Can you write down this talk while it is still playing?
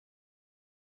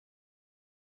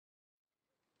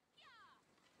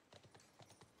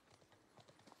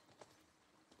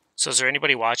So is there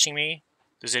anybody watching me?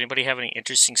 Does anybody have any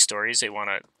interesting stories they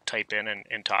want to type in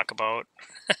and talk about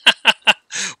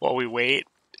while we wait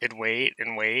and wait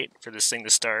and wait for this thing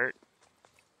to start?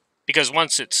 Because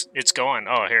once it's going,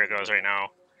 oh, here it goes right now.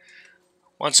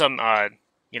 Once I'm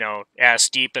ass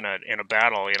deep in a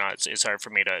battle, it's hard for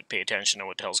me to pay attention to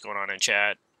what the hell's going on in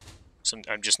chat. So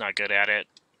I'm just not good at it.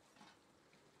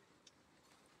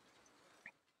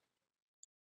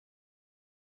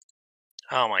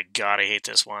 Oh my god, I hate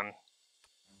this one.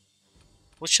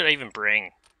 What should I even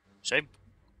bring? Should I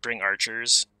bring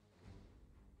archers?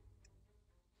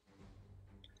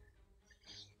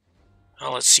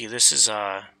 Oh, let's see. This is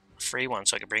a free one,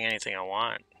 so I can bring anything I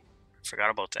want.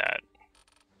 Forgot about that.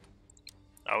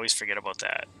 I always forget about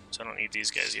that. So I don't need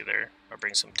these guys either. I'll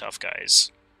bring some tough guys.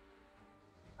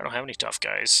 I don't have any tough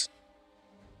guys.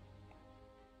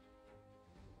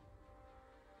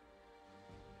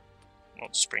 I'll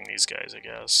just bring these guys, I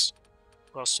guess.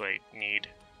 Who else do I need?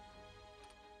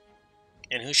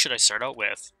 And who should I start out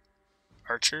with?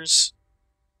 Archers?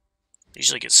 They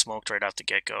usually get smoked right off the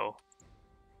get-go.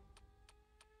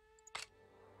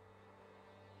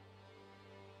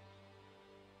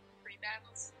 Free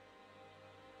battles.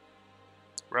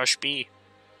 Rush B.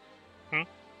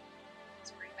 It's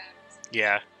free battles.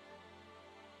 Yeah.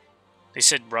 They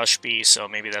said rush B, so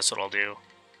maybe that's what I'll do.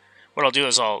 What I'll do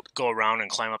is I'll go around and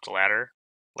climb up the ladder.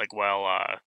 Like,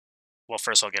 well,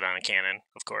 first I'll get on a cannon,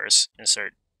 of course, and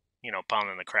start,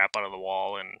 pounding the crap out of the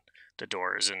wall and the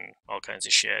doors and all kinds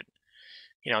of shit.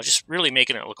 Just really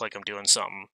making it look like I'm doing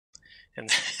something. And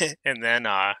and then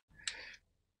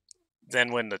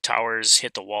when the towers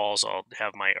hit the walls, I'll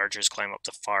have my archers climb up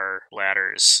the far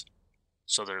ladders,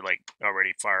 so they're like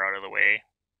already far out of the way,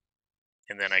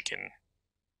 and then I can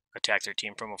attack their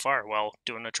team from afar while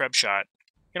doing a treb shot.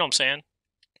 You know what I'm saying?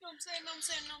 Know what I'm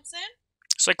saying?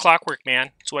 It's like clockwork,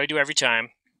 man. It's what I do every time.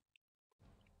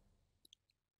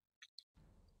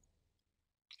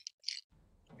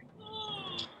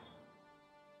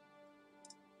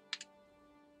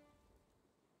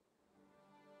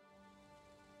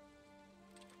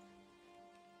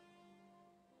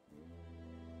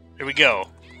 Here we go.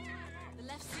 The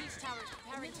left siege tower is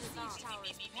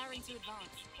preparing to advance.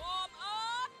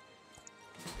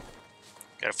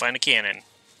 Gotta find a cannon.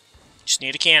 Just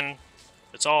need a cannon.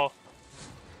 That's all.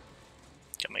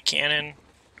 Got my cannon.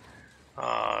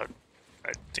 I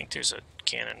think there's a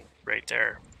cannon right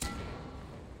there.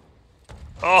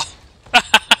 Oh!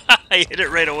 I hit it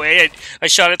right away. I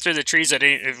shot it through the trees.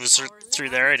 It was through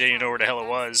there. I didn't even know where the hell it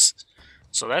was.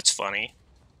 So that's funny.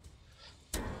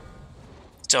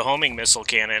 It's a homing missile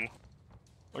cannon.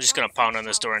 I'm just gonna pound on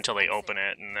this door until they open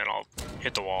it, and then I'll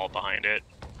hit the wall behind it.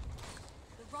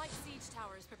 The right siege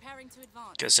tower is preparing to advance.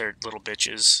 Because they're little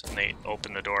bitches, and they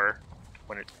open the door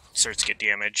when it starts to get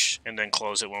damaged, and then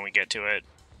close it when we get to it.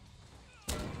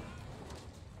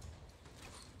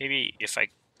 Maybe if I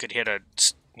could hit a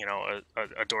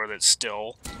door that's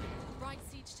still. The right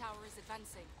siege tower is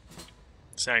advancing.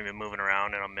 It's not even moving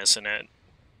around, and I'm missing it.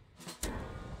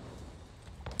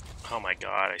 Oh my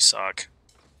god, I suck.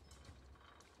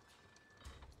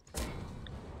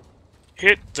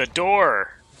 Hit the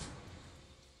door!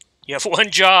 You have one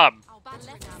job! Our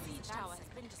left siege tower has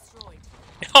been destroyed.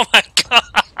 Oh my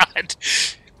god!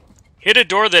 Hit a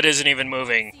door that isn't even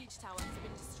moving. Siege tower has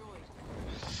been destroyed.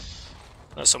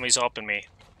 Oh, somebody's helping me.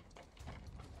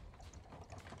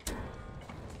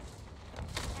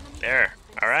 There.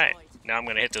 Alright. Now I'm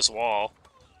gonna hit this wall.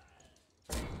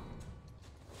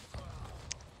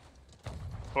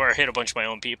 Or hit a bunch of my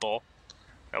own people.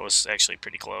 That was actually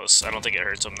pretty close. I don't think it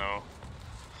hurts them, though.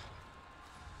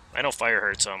 I know fire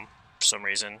hurts them, for some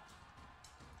reason.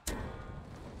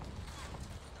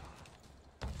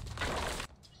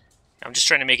 I'm just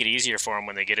trying to make it easier for them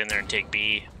when they get in there and take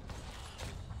B.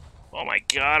 Oh my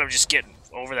god, I'm just getting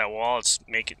over that wall. It's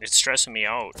stressing me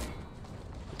out.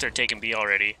 They're taking B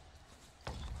already.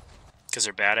 Because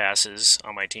they're badasses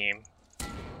on my team.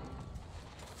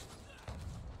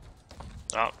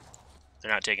 Oh, they're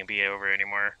not taking B over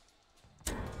anymore.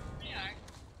 Yeah.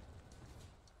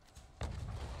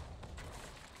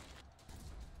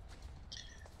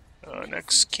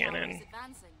 Next Siege tower cannon. is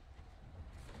advancing.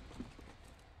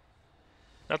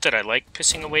 Not that I like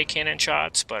pissing away cannon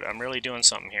shots, but I'm really doing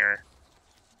something here.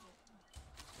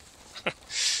 Our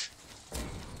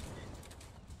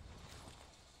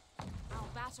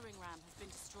battering ram has been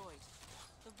destroyed.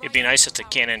 The It'd be right nice siege if the tower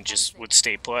is cannon just advancing. would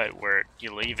stay put where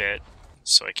you leave it,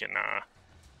 so I can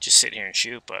just sit here and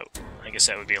shoot, but I guess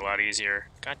that would be a lot easier.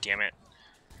 God damn it.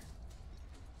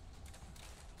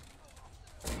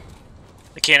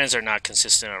 The cannons are not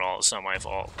consistent at all, it's not my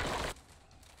fault.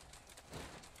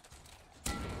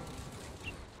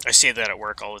 I say that at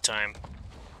work all the time.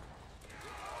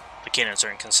 The cannons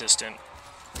are inconsistent.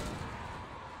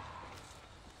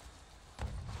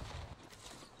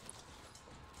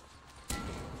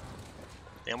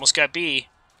 They almost got B.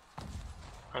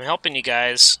 I'm helping you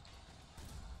guys.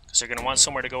 Because they're going to want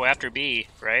somewhere to go after B,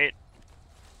 right?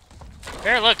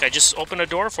 There, look, I just opened a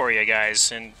door for you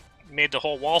guys and made the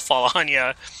whole wall fall on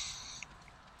you.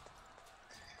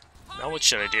 Now what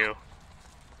should I do?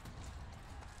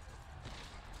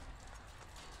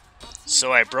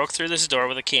 So I broke through this door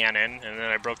with a cannon, and then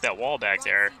I broke that wall back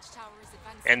there.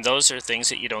 And those are things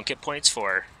that you don't get points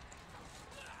for.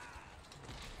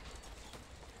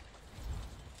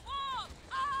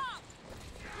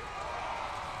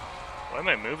 Why am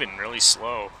I moving really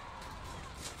slow?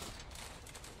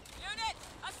 Unit,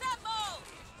 assemble!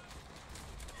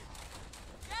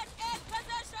 Get in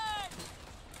position!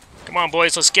 Come on,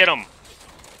 boys, let's get them.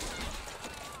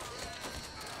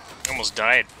 Almost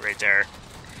died right there.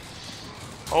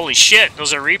 Holy shit,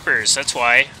 those are Reapers, that's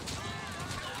why.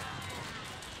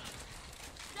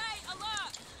 Stay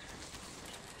alert!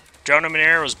 Drown them in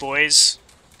arrows, boys.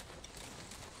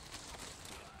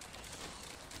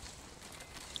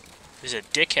 There's a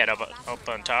dickhead up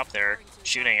on top there,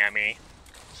 shooting at me.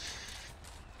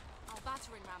 Our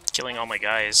battering ram is Killing all my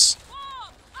guys.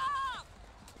 Oh,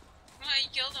 you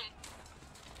killed him.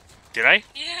 Did I?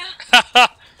 Yeah.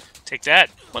 Take that,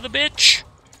 mother bitch!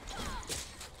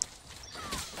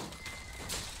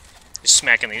 Just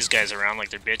smacking these guys around like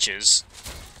they're bitches.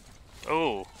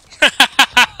 Oh.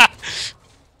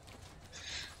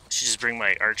 Should just bring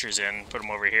my archers in, put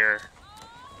them over here.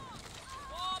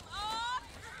 warm up!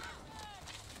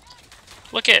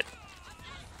 Look it!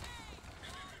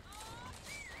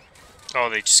 Oh,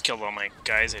 they just killed all my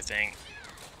guys, I think.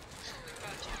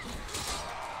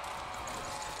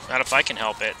 Not if I can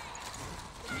help it.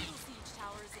 The middle siege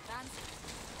tower is advancing.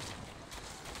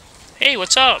 Hey,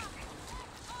 what's up?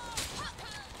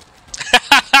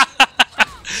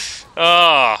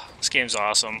 Oh, this game's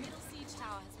awesome. Middle siege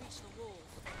tower has reached the wall.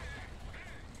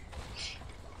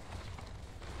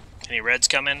 Any reds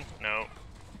coming? No.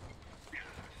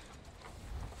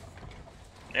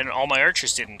 And all my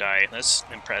archers didn't die. That's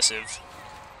impressive.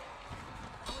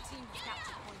 Our team has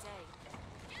captured point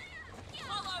A.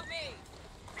 Follow me!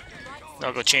 Right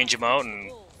I'll go siege change tower them out has reached and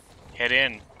the wall. head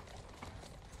in.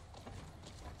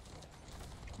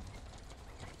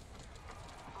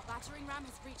 Our battering ram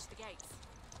has reached the gates.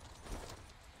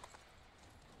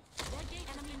 Their gate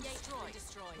enemy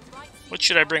destroyed. Right siege What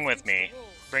should I tower bring has with reached me? the wall.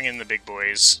 Bring in the big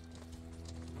boys.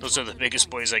 Those are the biggest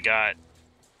boys I got.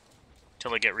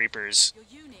 Till I get Reapers.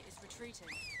 Your unit is retreating.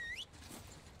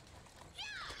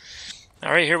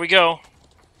 Alright, here we go.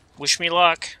 Wish me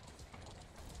luck.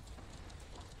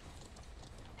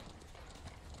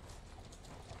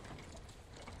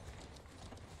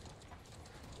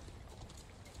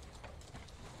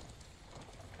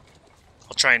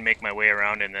 I'll try and make my way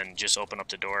around and then just open up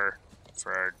the door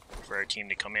for our team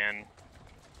to come in.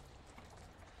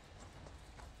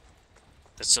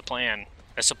 That's the plan.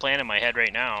 That's the plan in my head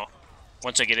right now.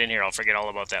 Once I get in here, I'll forget all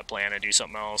about that plan and do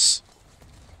something else.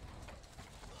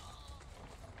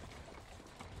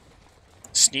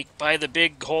 Sneak by the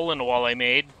big hole in the wall I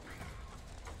made.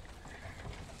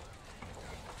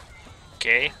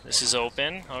 Okay, this is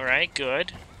open. Alright,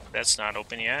 good. That's not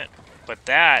open yet. But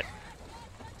that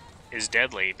is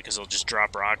deadly because it'll just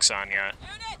drop rocks on you.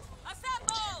 Unit,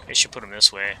 assemble! I should put them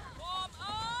this way. Warm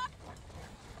up!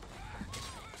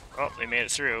 Oh, they made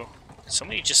it through. Did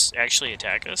somebody just actually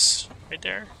attack us right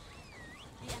there?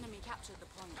 The enemy captured the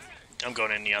point. I'm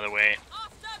going in the other way.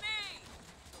 After me!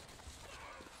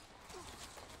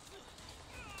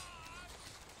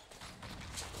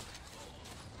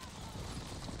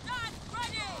 Stand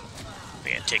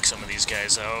ready! Man, take some of these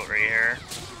guys out right here.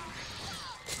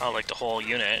 Oh, like the whole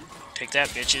unit. Take that,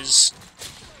 bitches.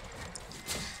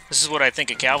 This is what I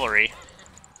think of cavalry.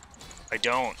 I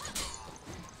don't.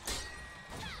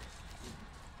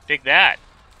 Dig that.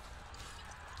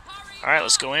 Alright,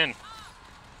 let's go in.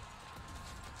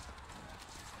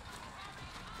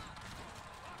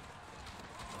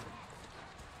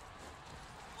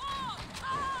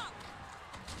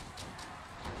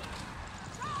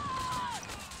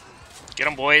 Get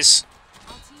them, boys.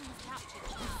 Our team has captured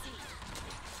point C.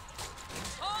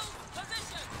 Hold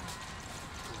position!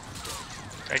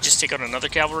 Did I just take out another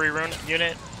cavalry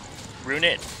unit? Ruin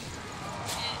it?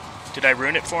 Did I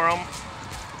ruin it for them?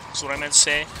 That's what I meant to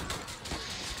say.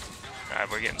 God,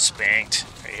 we're getting spanked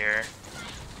right here.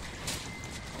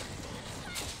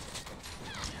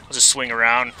 I'll just swing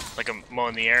around like I'm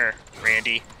mowing the air,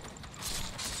 Randy.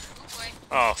 Oh boy.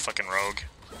 Oh, fucking rogue.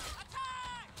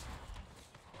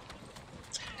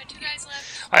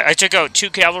 I took out 2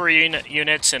 cavalry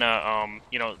units and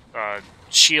a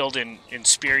shield and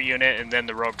spear unit, and then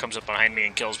the rogue comes up behind me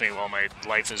and kills me while my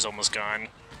life is almost gone.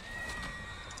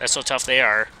 That's how tough they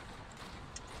are.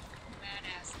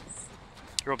 Badasses.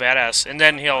 Real badass. And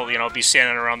then he'll, be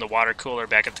standing around the water cooler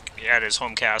back at his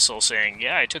home castle saying,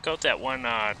 "Yeah, I took out that one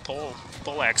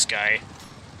poleaxe guy."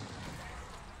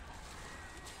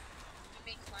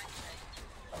 Make fun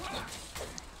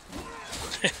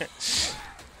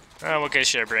What guy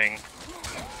should I bring?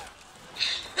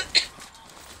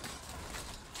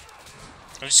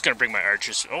 I'm just gonna bring my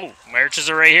archers. Oh, my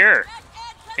archers are right here.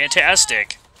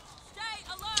 Fantastic.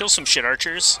 Kill some shit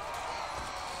archers.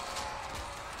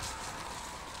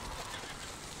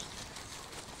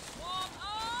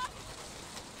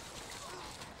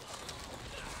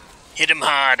 Hit him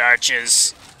hard,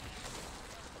 archers.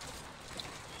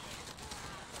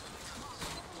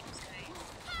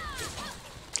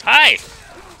 Hi.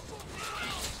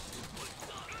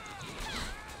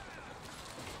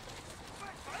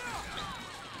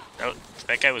 Oh,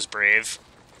 that guy was brave.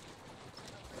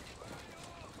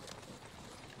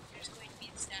 There's going to be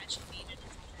a statue made in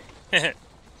his honor.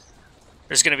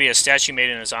 There's going to be a statue made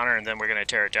in his honor, and then we're going to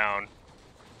tear it down.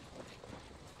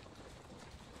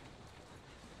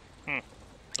 Look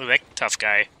at that tough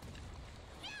guy.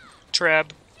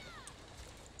 Treb.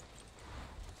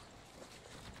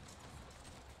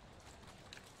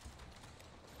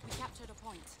 We captured a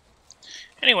point.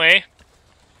 Anyway.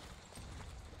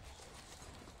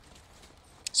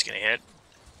 It's going to hit.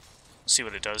 Let's see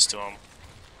what it does to him.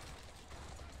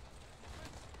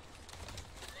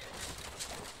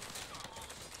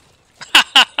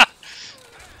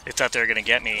 They thought they were going to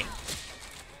get me.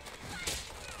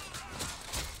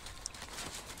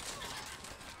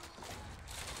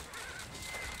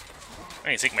 I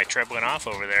don't think my treb went off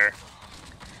over there.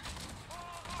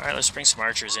 Alright, let's bring some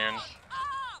archers in.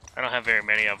 I don't have very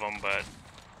many of them, but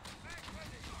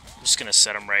I'm just going to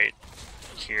set them right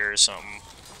here or something.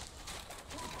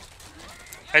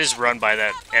 I just run by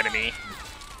that enemy.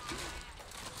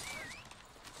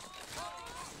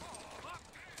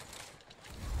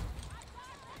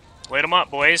 Light them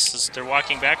up, boys. They're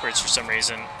walking backwards for some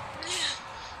reason.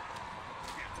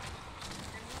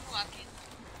 Walking.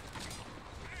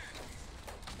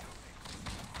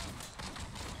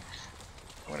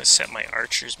 I'm going to set my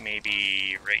archers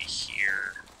maybe right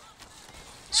here.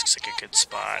 This looks like a good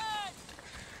spot.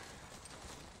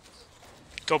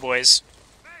 Go, boys.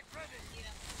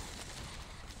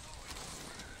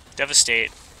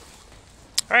 Devastate.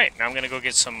 Alright, now I'm going to go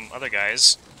get some other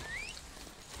guys.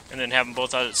 And then have them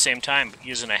both out at the same time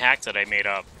using a hack that I made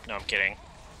up. No, I'm kidding.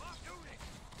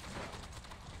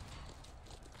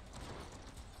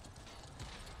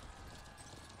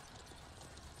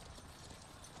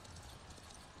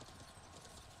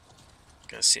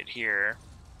 Gonna sit here.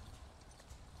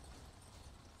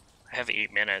 I have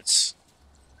 8 minutes.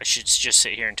 I should just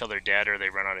sit here until they're dead or they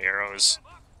run out of arrows.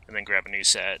 And then grab a new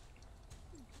set.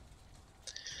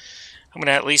 I'm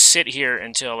gonna at least sit here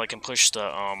until I can push the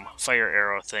fire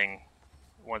arrow thing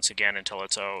once again until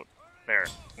it's out. There.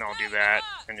 And I'll do that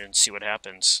and then see what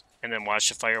happens. And then watch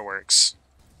the fireworks.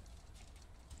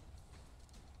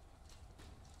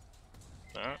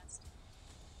 Wonder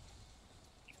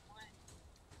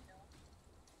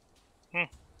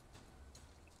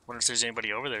if there's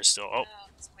anybody over there still. Oh,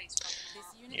 This place fucking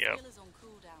This unit Yep. skill is on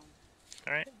cooldown.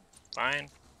 alright. Fine.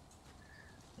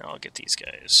 Now I'll get these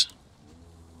guys.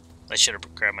 I should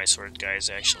have grabbed my sword guys,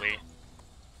 actually.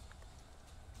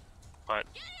 But,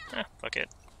 fuck it.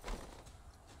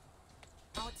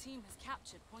 Our team has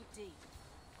captured point D.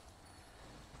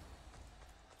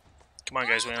 Come on,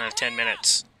 guys, we only have 10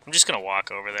 minutes. I'm just gonna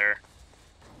walk over there.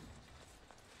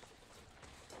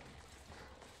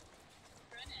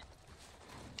 running.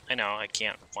 I know, I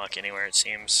can't walk anywhere, it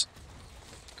seems.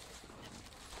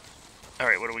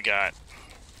 Alright, what do we got?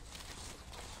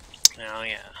 Oh,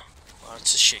 yeah.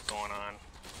 Lots of shit going on.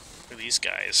 Look at these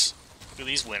guys. Look at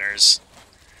these winners.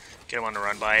 Get them on the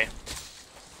run by.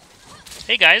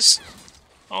 Hey, guys!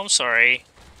 Oh, I'm sorry.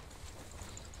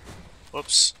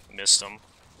 Whoops, missed them.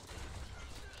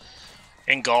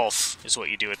 Engulf is what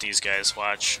you do with these guys,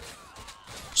 watch.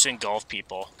 Just engulf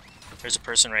people. There's a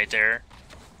person right there.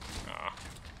 Aw.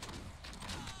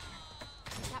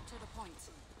 We captured a point.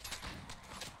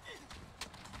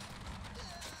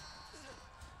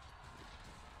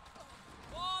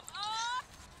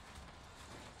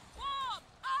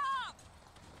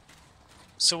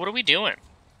 So what are we doing?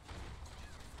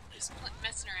 Just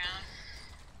messing around.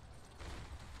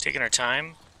 Taking our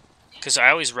time? Because I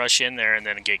always rush in there and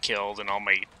then get killed, and all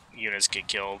my units get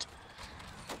killed.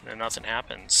 And then nothing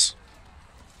happens.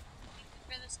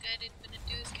 For the guy didn't gonna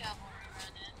do his cavalry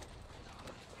run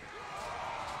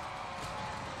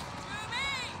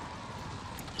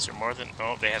in. Is there more than...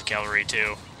 Oh, they have cavalry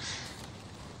too.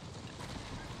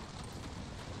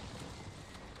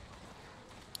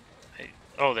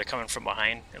 Oh, they're coming from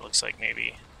behind. It looks like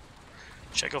maybe.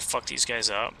 Should I go fuck these guys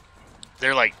up?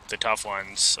 They're like the tough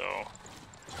ones, so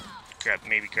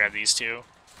maybe grab these two.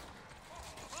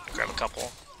 Grab a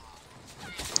couple.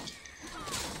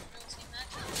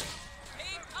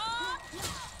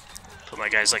 Put my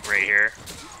guys like right here.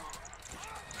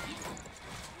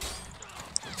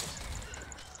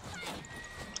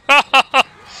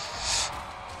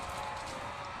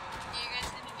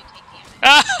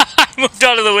 I moved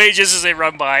out of the way just as they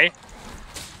run by.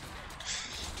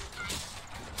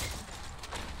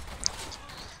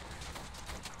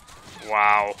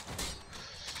 Wow.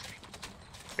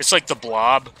 It's like the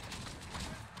Blob.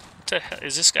 What the hell?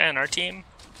 Is this guy on our team?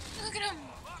 Look at him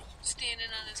standing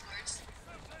on his horse.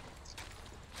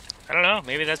 I don't know.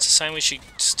 Maybe that's a sign we should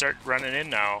start running in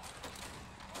now.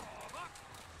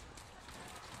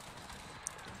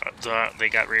 They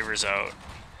got Reavers out.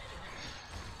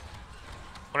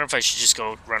 Wonder if I should just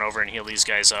go run over and heal these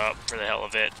guys up for the hell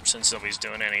of it, since nobody's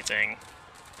doing anything.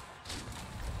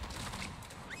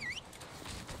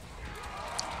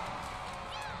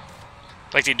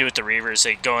 Like they do with the Reavers,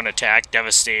 they go and attack,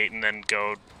 devastate, and then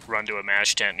go run to a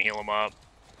mash tent and heal them up.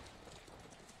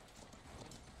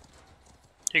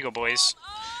 Here you go, boys.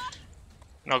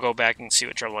 And I'll go back and see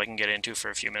what trouble I can get into for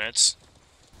a few minutes.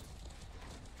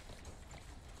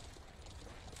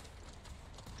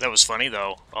 That was funny,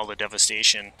 though, all the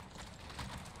devastation.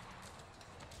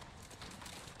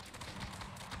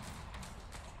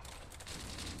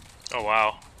 Oh,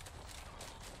 wow.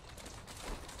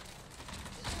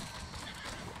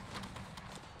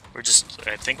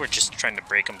 I think we're just trying to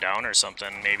break them down or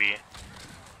something, maybe.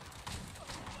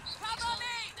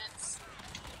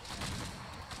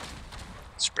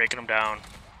 Just breaking them down.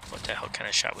 What the hell kind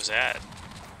of shot was that?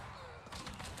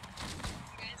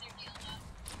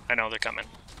 I know, they're coming.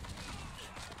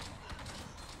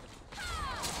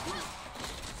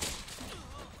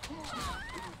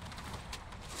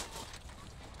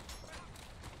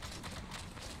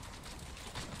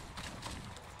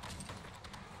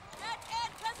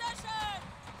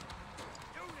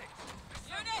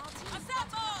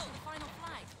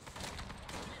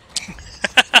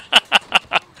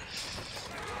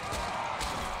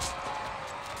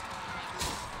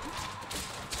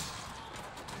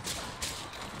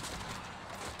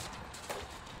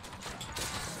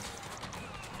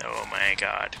 Oh my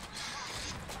god.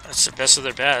 That's the best of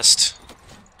their best.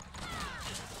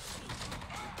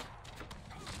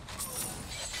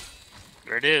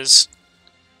 There it is.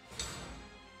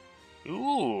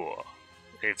 Ooh,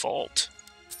 a vault.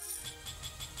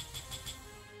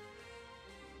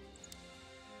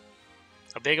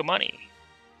 A bag of money.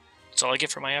 That's all I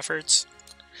get for my efforts.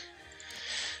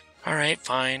 Alright,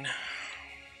 fine.